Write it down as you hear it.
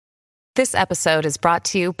This episode is brought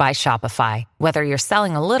to you by Shopify. Whether you're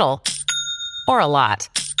selling a little or a lot,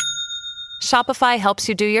 Shopify helps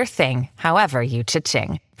you do your thing, however you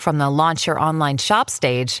cha-ching. From the launch your online shop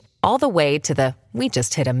stage, all the way to the we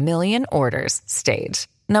just hit 1 million orders stage.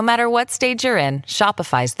 No matter what stage you're in,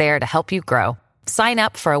 Shopify's there to help you grow. Sign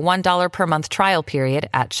up for a $1 per month trial period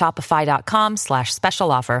at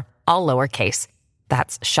shopify.com/special offer, all lowercase.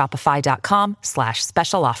 That's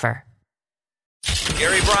shopify.com/special offer.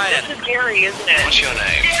 Gary Bryan. This is Gary, isn't it? What's your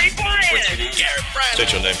name? Gary Bryan. Gary Bryan.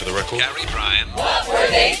 State your name for the record. Gary Bryan. What were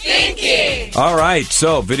they thinking? All right,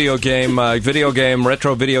 so video game,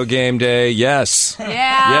 retro video game day. Yes.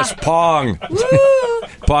 Yeah. Yes, Pong.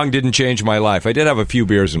 Pong didn't change my life. I did have a few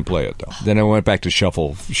beers and play it, though. Then I went back to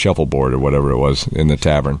shuffleboard or whatever it was in the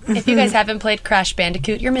tavern. If you guys haven't played Crash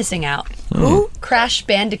Bandicoot, you're missing out. Who? Crash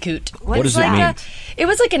Bandicoot. What does it mean? It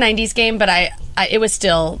was like a 90s game, but it was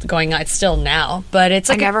still going on. It's still now. But it's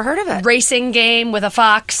like I never heard of it. Racing game with a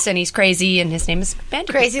fox, and he's crazy, and his name is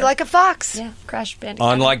Bandicoot. Crazy like a fox. Yeah, Crash Bandicoot.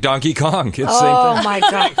 Unlike Donkey Kong. It's the Oh, same thing. my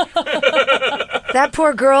God. That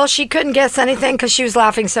poor girl, she couldn't guess anything because she was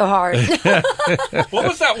laughing so hard. What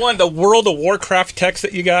was that one? The World of Warcraft text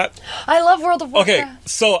that you got? I love World of Warcraft. Okay,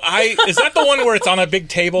 so is that the one where it's on a big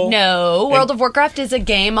table? No, World of Warcraft is a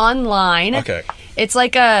game online. Okay. It's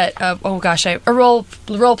like a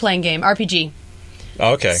role-playing game, RPG.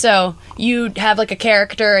 Okay. So you have like a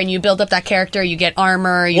character, and you build up that character. You get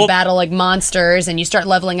armor. You battle like monsters, and you start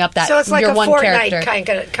leveling up that. So it's like your a one Fortnite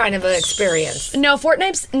character. kind of an experience. No,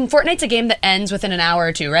 Fortnite's a game that ends within an hour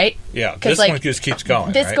or two, right? Yeah, 'Cause, this like, one just keeps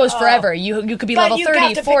going. This right? goes forever. You could be But level you 30,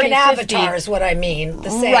 have to 40, pick an 50. avatar is what I mean. The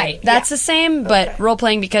same. Right, that's Yeah. the same, but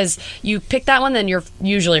role-playing, because you pick that one, then you're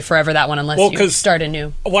usually forever that one unless you start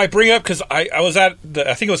anew. Well, I bring it up because I was at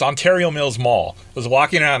I think it was Ontario Mills Mall. I was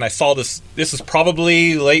walking around and I saw this. This is probably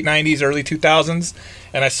late 90s, early 2000s,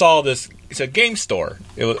 and I saw this. It's a game store.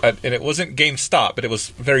 It was, and it wasn't GameStop, but it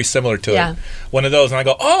was very similar to Yeah. it. One of those, and I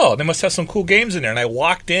go, oh, they must have some cool games in there. And I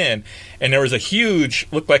walked in, and there was a huge,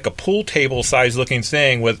 looked like a pool table size looking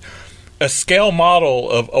thing with a scale model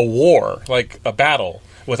of a war, like a battle,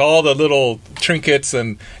 with all the little trinkets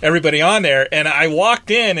and everybody on there. And I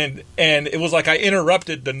walked in, and it was like I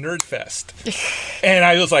interrupted the Nerd Fest. And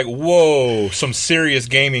I was like, whoa, some serious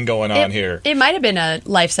gaming going on here. It might have been a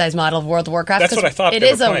life-size model of World of Warcraft. That's 'cause what I thought it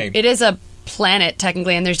they is were playing. It is a planet,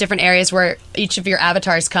 technically, and there's different areas where each of your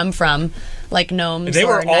avatars come from, like gnomes And they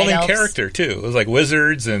or were all night in elves. character, too. It was like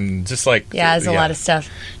wizards and just like... Yeah, there's a lot of stuff.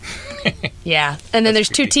 Yeah. And then there's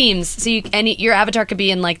two teams. So your avatar could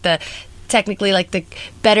be in like technically like the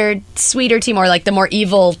better, sweeter team, or like the more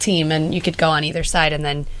evil team, and you could go on either side, and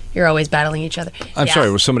then you're always battling each other. I'm sorry,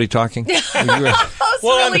 was somebody talking? I was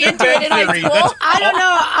really into it in high school.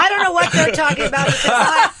 I don't know what they're talking about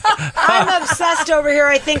because I'm obsessed over here.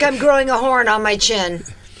 I think I'm growing a horn on my chin.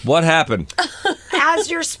 What happened? As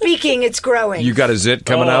you're speaking, it's growing. You got a zit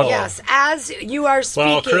coming out? Yes, as you are speaking.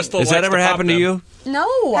 Well, Crystal Has that likes ever to pop happened to them. you?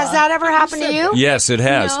 No. Has that ever happened to you? Yes, it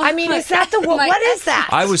has. No. I mean, is that the what is that?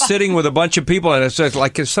 I was sitting with a bunch of people, and it's just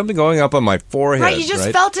like there's something going up on my forehead. Right, you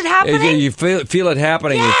just felt it happening? You feel it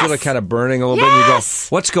happening. Yes. You feel it kind of burning a little bit. And you go,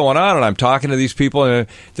 Yes. what's going on? And I'm talking to these people, and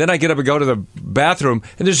then I get up and go to the bathroom,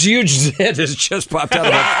 and this huge zit has just popped out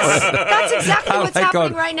of my forehead. That's exactly I'm what's like happening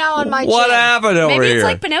going, right now on my What chin. happened over Maybe here? it's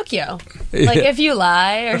like Pinocchio. Like if you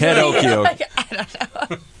lie or something.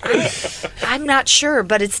 Pinocchio. I'm not sure,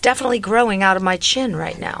 but it's definitely growing out of my chin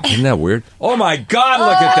right now. Isn't that weird? Oh, my God,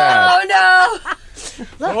 look at that. Oh,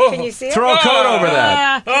 Look, can you see it? Throw a coat over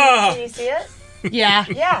that. Can you see it? no. Yeah.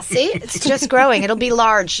 Yeah, see? It's just growing. It'll be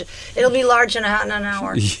large. It'll be large in an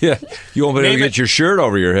hour. Yeah, you won't be able to get your shirt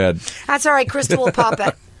over your head. That's all right. Krista will pop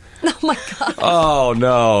it. Oh, my God. Oh,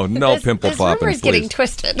 no pimple this popping, rumor is getting please.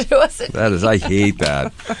 twisted. Who was it? That is, I hate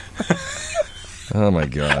that. Oh, my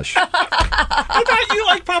gosh. I thought you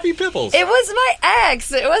liked poppy pimples. It was my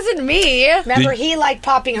ex. It wasn't me. Remember, he liked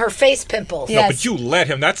popping her face pimples. Yeah. No, but you let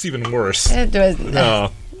him. That's even worse. It was,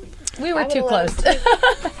 No. we were too let close.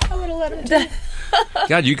 I would have let him do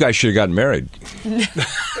God, you guys should have gotten married.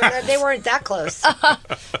 They weren't that close.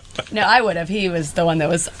 No, I would have. He was the one that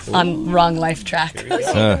was on wrong life track. Was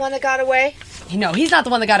he the one that got away? No, he's not the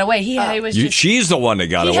one that got away. He was just... She's the one that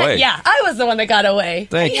got he had- away. yeah, I was the one that got away.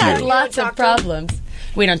 Thank he had you. lots You of don't talk to problems.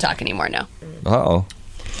 We don't talk anymore, no. Uh-oh.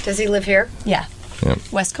 Does he live here? Yeah. Yep.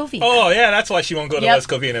 West Covina. Oh, yeah, that's why she won't go to Yep. West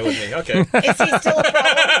Covina with me. Okay. Is he still a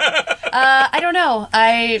problem? I don't know.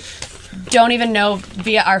 I don't even know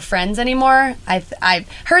via our friends anymore. I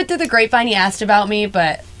heard through the grapevine he asked about me,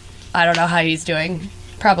 but I don't know how he's doing.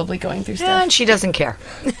 probably going through stuff. And she doesn't care.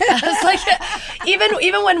 It's like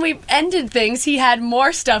even when we ended things, he had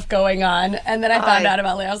more stuff going on, and then I found out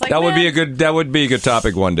about Leah. I was like, That would be a "Man, good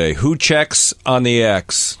topic one day. Who checks on the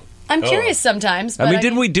ex? I'm curious sometimes. I but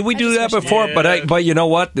mean, did we do that before? Yeah. But you know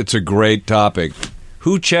what? It's a great topic.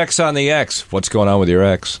 Who checks on the ex? What's going on with your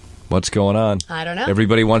ex? What's going on? I don't know.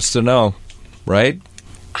 Everybody wants to know, right?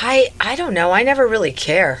 I don't know. I never really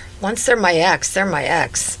care. Once they're my ex, they're my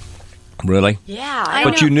ex. Really? Yeah. I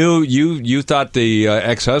But know. you thought the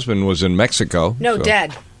ex-husband was in Mexico. No, so-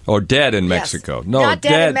 dead. Or dead in Yes. Mexico. No, not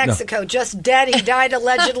dead in no. Mexico. Just dead. He died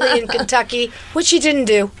allegedly in Kentucky, which he didn't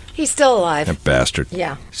do. He's still alive. That bastard.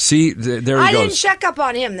 Yeah. See, there he I didn't goes. check up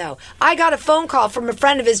on him though. I got a phone call from a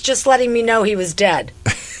friend of his just letting me know he was dead.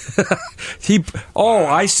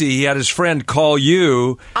 I see. He had his friend call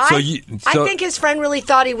you. I think his friend really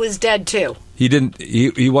thought he was dead too. he didn't.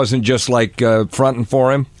 He wasn't just like fronting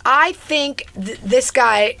for him. I think this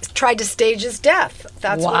guy tried to stage his death.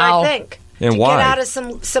 That's what Wow. I think. And to why? get out of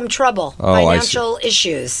some trouble, Oh, I financial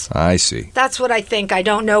issues. I see. That's what I think. I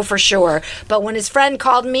don't know for sure. But when his friend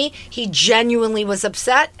called me, he genuinely was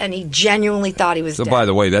upset and he genuinely thought he was So, dead. by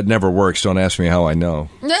the way, that never works. Don't ask me how I know.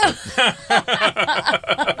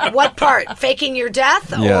 What part? Faking your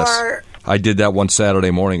death? Yes. Or I did that one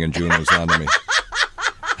Saturday morning, and June was on to me.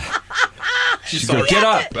 She goes, "Get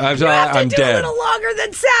up!" you have to I'm do a dead. little longer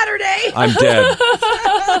than Saturday. I'm dead.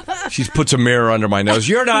 She puts a mirror under my nose.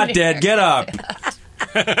 You're not dead. Get up.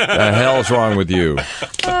 The hell's wrong with you?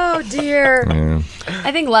 Oh dear.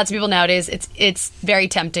 I think lots of people nowadays, it's very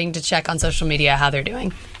tempting to check on social media how they're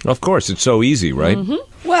doing. Of course, it's so easy, right?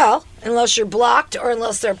 Well, unless you're blocked or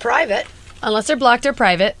unless they're private. Unless they're blocked or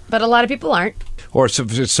private, but a lot of people aren't. Or if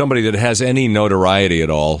it's somebody that has any notoriety at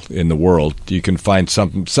all in the world, you can find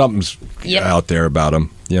something's Yep. out there about them.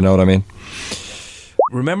 You know what I mean?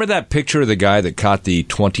 Remember that picture of the guy that caught the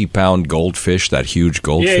 20-pound goldfish, that huge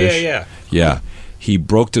goldfish? Yeah. Yeah. He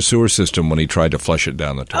broke the sewer system when he tried to flush it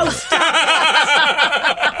down the toilet.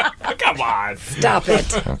 Come on. Stop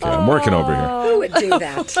it. Okay, I'm working over here. Who would do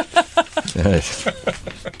that?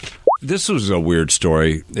 This was a weird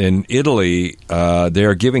story. In Italy, they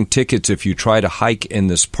are giving tickets if you try to hike in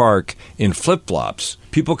this park in flip-flops.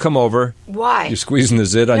 People come over. Why? You're squeezing the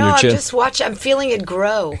zit on No, your I'm chin. just watching. I'm feeling it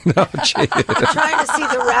grow. I'm trying to see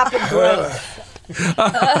the rapid growth.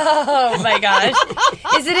 Oh my gosh.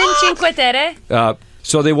 Is it in Cinque Terre?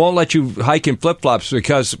 So they won't let you hike in flip-flops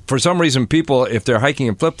because for some reason people, if they're hiking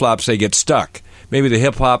in flip-flops, they get stuck. Maybe the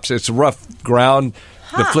hip-hops, it's rough ground,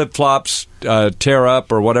 the flip-flops tear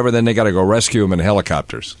up or whatever, then they got to go rescue them in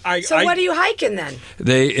helicopters. So what are you hiking then?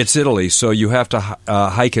 It's Italy, so you have to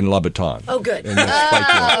hike in Louboutin. Oh, good. And they'll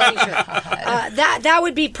spike you up. That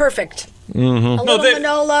would be perfect. Mm-hmm. A little they-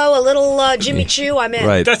 Manolo, a little Jimmy Choo. I'm in.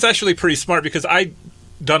 Right. That's actually pretty smart because I've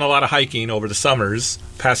done a lot of hiking over the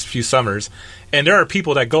past few summers, and there are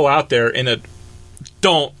people that go out there and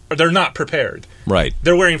they're not prepared. Right.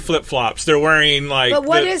 They're wearing flip-flops. They're wearing like... But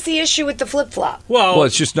what is the issue with the flip flop? Well,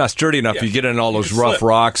 it's just not sturdy enough. Yeah. You get in all those You can rough slip.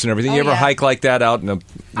 rocks and everything. You ever yeah. hike like that out in a...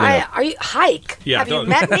 Are you hike? Yeah, Have you don't-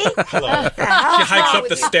 met me? Hello. What the hell's She hikes wrong up with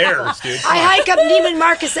the you? stairs, dude. I hike up Neiman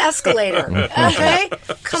Marcus escalator. Okay,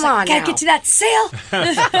 come on now. Gotta get to that sale.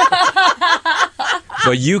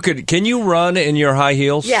 But can you run in your high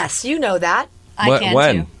heels? Yes, you know that. I can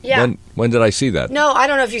when? too. Yeah. When did I see that? No, I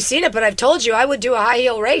don't know if you've seen it, but I've told you I would do a high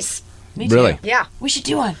heel race. Me too. Really? Yeah, We should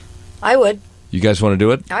do one. I would. You guys want to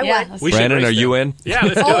do it? I Yeah, would. let's- We should Brandon, race are you them. in? Yeah,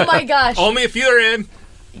 let's do Oh it. my gosh. Only if you're in.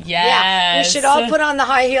 Yes. Yeah, we should all put on the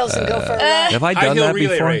high heels and go for a ride. Have I High done heel that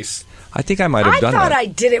relay before? race. I think I might have I done thought that. I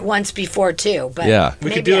did it once before too, but Yeah. We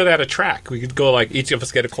could maybe do it at a track. We could go like each of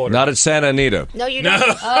us get a quarter. Not at Santa Anita. No, you don't.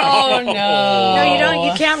 Oh no. No, you don't.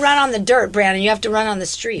 You can't run on the dirt, Brandon. You have to run on the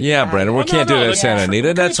street. Yeah, Brandon, we Well, can't no, do that no, at Santa yeah. Anita.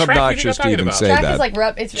 What kind That's of track are you obnoxious to talking even about? say Track that. is like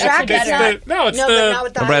rub. It's Track actually is better. not. No, it's no, the- but not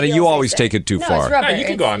with the high Brandon, heels, you they always say. take it too No, far. it's rubber. Yeah, you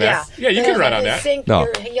can go on Yeah, that. Yeah, you can run on They that. sink No,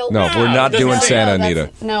 your heel no, down. we're not it doing doesn't say Santa No, Anita.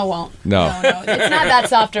 that's- No, it won't. No. no. It's not that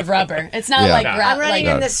soft of rubber. It's not Yeah. like I'm running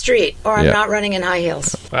in the street, or I'm Yeah. not running in high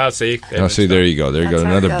heels. Well, see. Oh, see, there you go. There you go. That's how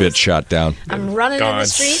it Another goes. bit shot down. I'm running in the Gone.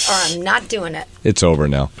 street, or I'm not doing it. It's over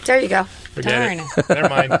now. There you go. Forget Darn. it. Never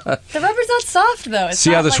mind. The rubber's not soft though. It's See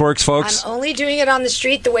not how this like- works, folks? I'm only doing it on the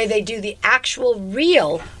street the way they do the actual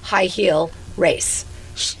real high heel race.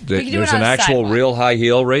 We can do There's it on an a actual sidewalk. real high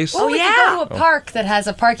heel race? Well, we yeah. could go to a park that has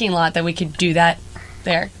a parking lot that we could do that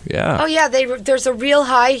there. Yeah. Oh yeah, there's a real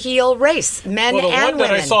high heel race, men Well, the and one that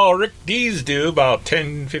women. I saw Rick Dees do about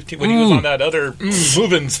 10, 15, when he was on that other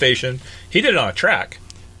moving station, he did it on a track.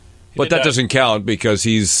 But that doesn't count because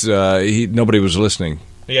nobody was listening.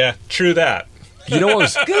 Yeah, true that. You know what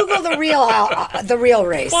was? Google the real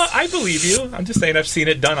race. Well, I believe you. I'm just saying I've seen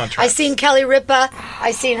it done on track. I seen Kelly Ripa.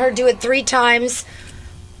 I seen her do it 3 times.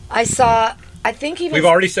 I think We've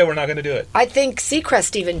already said we're not going to do it. I think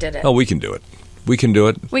Seacrest even did it. Oh, we can do it. We can do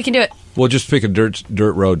it. We can do it. We'll just pick a dirt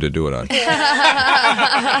road to do it on.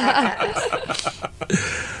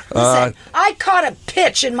 Listen, I caught a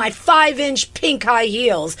pitch in my 5-inch pink high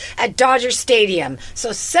heels at Dodger Stadium.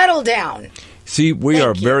 So settle down. See, we Thank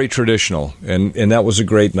are you. very traditional, and that was a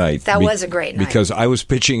great night. That was a great night. Because I was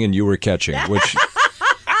pitching and you were catching, which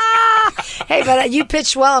Hey, but you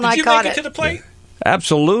pitched well and Did I you caught make it to it. the plate?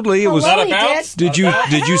 absolutely it was. Hello, Not a he bounce? did.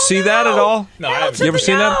 Did you see that at all? No, I haven't. You ever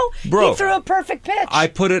seen that, bro? He threw a perfect pitch. I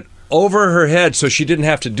put it over her head so she didn't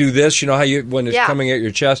have to do this. You know how when it's Yeah. coming at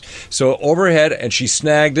your chest. So over her head, and she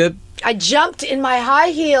snagged it, I jumped in my high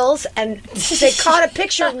heels, and they caught a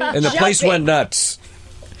picture of me and the place jumping. went nuts.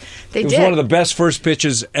 They It was did. one of the best first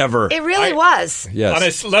pitches ever. It really was.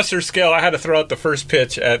 Yes. On a lesser scale, I had to throw out the first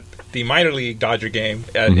pitch at the minor league Dodger game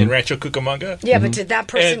in Rancho Cucamonga. Yeah, but did that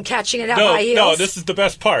person And- catching it out no, high heels? No, this is the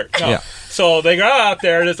best part. No. Yeah. So they got out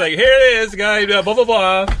there and it's like, here it is, guy, blah, blah,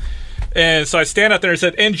 blah. And so I stand out there and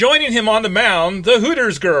said, and joining him on the mound, the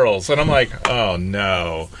Hooters girls. And I'm like, oh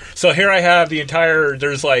no. So here I have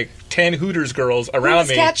there's like 10 Hooters girls Who around was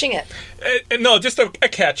me. catching it? No, just a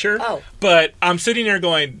catcher. Oh. But I'm sitting there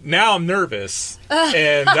going, now I'm nervous.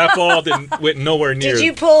 And that ball went nowhere near Did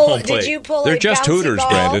you pull? home plate. Did you pull? They're a just bouncy Hooters, ball?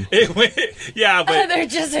 Brandon. It went, yeah, but They're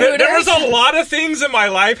just there was Hooters. a lot of things in my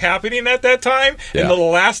life happening at that time, Yeah. and the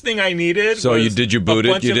last thing I needed. So was did you a boot it?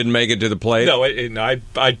 bunch You of- didn't make it to the plate? No,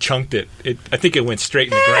 I chunked it. I think it went straight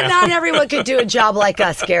in the ground. Not everyone could do a job like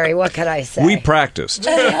us, Gary. What could I say? We practiced.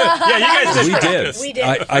 Yeah, you guys did. We did. practice. We did.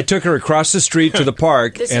 I took her across the street to the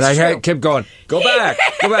park, This and is I true. kept going, go back,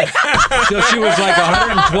 till she was like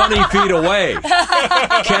 120 feet away,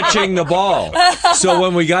 catching the ball. So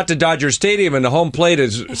when we got to Dodger Stadium and the home plate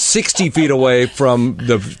is 60 feet away from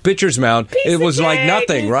the pitcher's mound, it was like cake.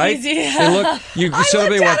 nothing, right? Easy. And look,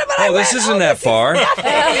 somebody looked went, at him and I oh, this went, isn't oh, that this far.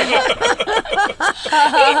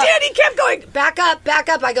 He did. He kept going back up, back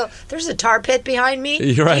up. I go, there's a tar pit behind me.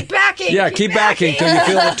 You're right. Keep backing. Yeah, keep backing till you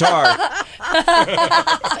feel the tar.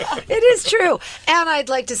 It is true. And I'd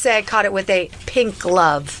like to say I caught it with a pink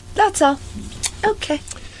glove. That's all. Okay.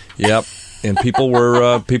 Yep. And people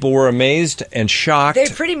were amazed and shocked. They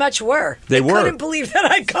pretty much were. They were. couldn't believe that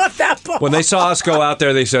I caught that ball. When they saw us go out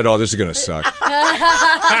there, they said, "Oh, this is going to suck."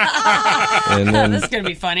 And then, This is going to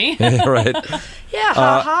be funny. right? yeah,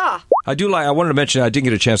 ha ha. I wanted to mention. I didn't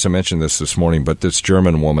get a chance to mention this morning, but this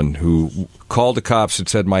German woman who called the cops and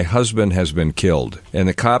said, "My husband has been killed," and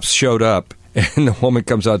the cops showed up. And the woman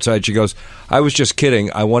comes outside. She goes, "I was just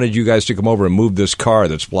kidding. I wanted you guys to come over and move this car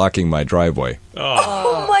that's blocking my driveway."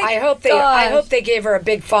 Oh my I hope they gave her a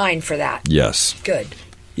big fine for that. Yes. Good.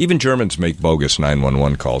 Even Germans make bogus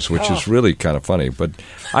 911 calls, which is really kind of funny. But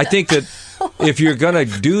I think that if you're going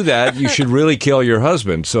to do that, you should really kill your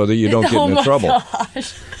husband so that you don't get into trouble.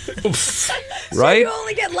 Right? You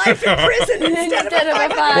only get life in prison instead of a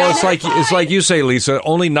fine. Well, it's like you say, Lisa.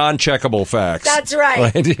 Only non-checkable facts. That's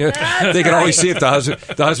right. They can always see if the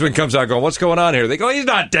husband comes out going, "What's going on here?" They go, "He's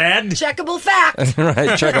not dead." Checkable fact. Right,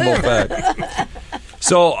 checkable fact.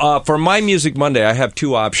 So for my Music Monday, I have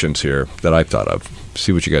 2 options here that I've thought of.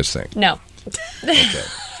 See what you guys think. No.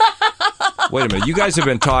 Wait a minute. You guys have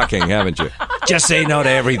been talking, haven't you? Just say no to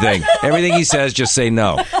everything. Everything he says, just say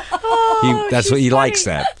no. That's what he likes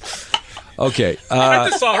that. Okay. I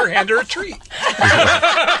just saw her hand her a treat.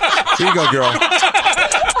 Here you go, girl.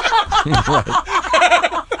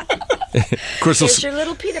 Crystal. Here's your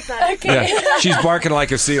little peanut butter. Yeah, she's barking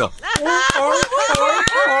like a seal.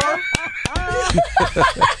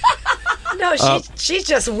 No, she's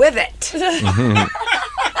just with it.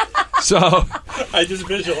 So I just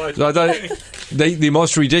visualized. I thought the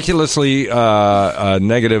most ridiculously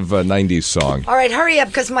negative 90s song. All right, hurry up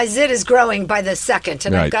because my zit is growing by the second,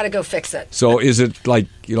 and Right. I've got to go fix it. So is it like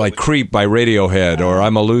Creep by Radiohead or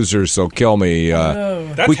I'm a Loser, So Kill Me?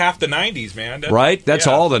 That's half the 90s, man. Right? That's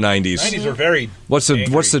yeah. all the 90s. 90s were very. What's angry.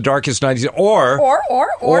 the darkest 90s? Or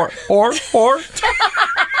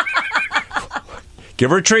give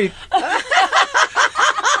her a treat.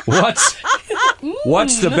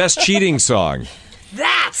 What's the best cheating song?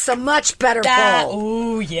 That's a much better pull.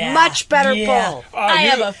 Ooh, yeah. Much better Yeah. pull.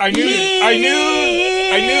 I knew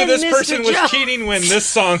this Mr. person was Jones. cheating when she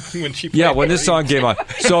played. Yeah, when this song came on.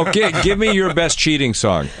 So give me your best cheating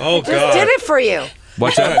song. Oh Just God. did it for you.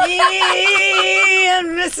 What's that? Me and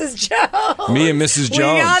Mrs. Jones. Me and Mrs.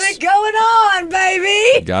 Jones. We got it going on,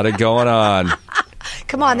 baby. Got it going on.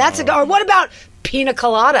 Come on, that's a go. Or what about Pina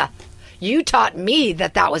Colada? You taught me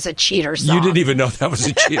that was a cheater song. You didn't even know that was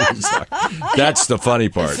a cheating song. That's the funny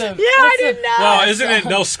part. Yeah, I didn't know. Well, isn't it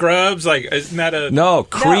No Scrubs? Like, isn't that a No,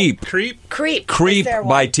 Creep. Creep? Creep is their by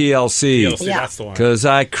one. TLC. TLC, Yeah. that's the one. Because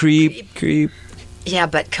I creep. Yeah,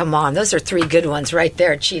 but come on. Those are 3 good ones right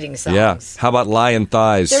there, cheating songs. Yeah. How about Lion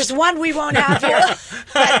Thighs? There's one we won't have here.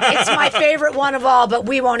 But it's my favorite one of all, but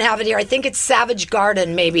we won't have it here. I think it's Savage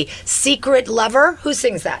Garden, maybe. Secret Lover. Who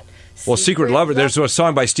sings that? Well, Secret Lover. There's a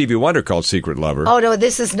song by Stevie Wonder called Secret Lover. Oh, no,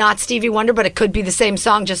 this is not Stevie Wonder, but it could be the same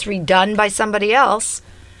song, just redone by somebody else.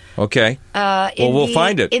 Okay. We'll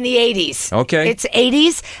find it. In the 80s. Okay. It's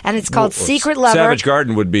 80s, and it's called Secret Lover. Savage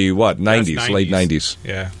Garden would be what? 90s, That's late 90s.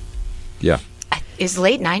 Yeah. Yeah. Is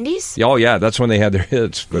late 90s? Oh, yeah. That's when they had their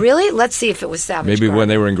hits. But Really? Let's see if it was Savage maybe Garden. when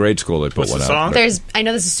they were in grade school, they put What's one the out. song? but- I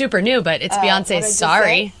know this is super new, but it's what did I Beyonce's just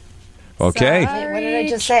Sorry. Okay. What did I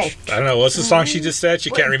just say? I don't know. What's the song she just said?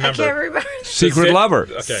 She can't remember. I can't remember. Secret it? Lover.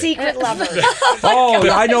 Okay. Secret Lover. Oh,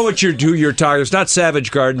 I know what you're talking. It's not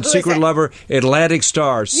Savage Garden. is Secret it? Lover, Atlantic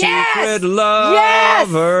Star. Yes! Secret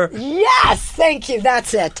Lover. Yes, thank you.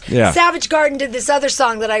 That's it. Yeah. Savage Garden did this other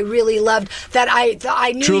song that I really loved. That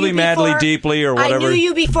I knew Truly, you Madly, before- Deeply, or whatever. I knew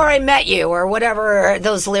you before I met you, or whatever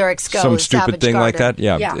those lyrics go. Some stupid Savage thing like that.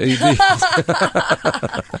 Garden. Yeah.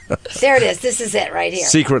 There it is. This is it right here.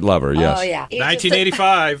 Secret Lover. Yes. Oh yeah.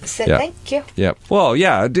 1985. Said Yeah. thank you. Yeah. Well,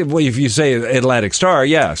 yeah. Well, if you say Atlantic Star,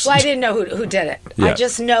 yes. Well, I didn't know who did it. I Yeah.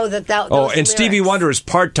 just know that. Oh, those and Stevie lyrics. Wonder is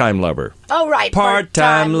Part-Time Lover. Oh, right.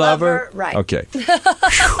 Part-time lover. Right. Okay.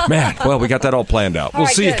 Phew, man, well, we got that all planned out. We'll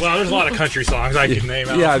right, see. good. Well, there's a lot of country songs I can name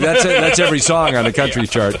out. Yeah, that's it. That's every song on the country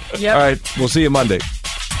chart. All right. We'll see you Monday.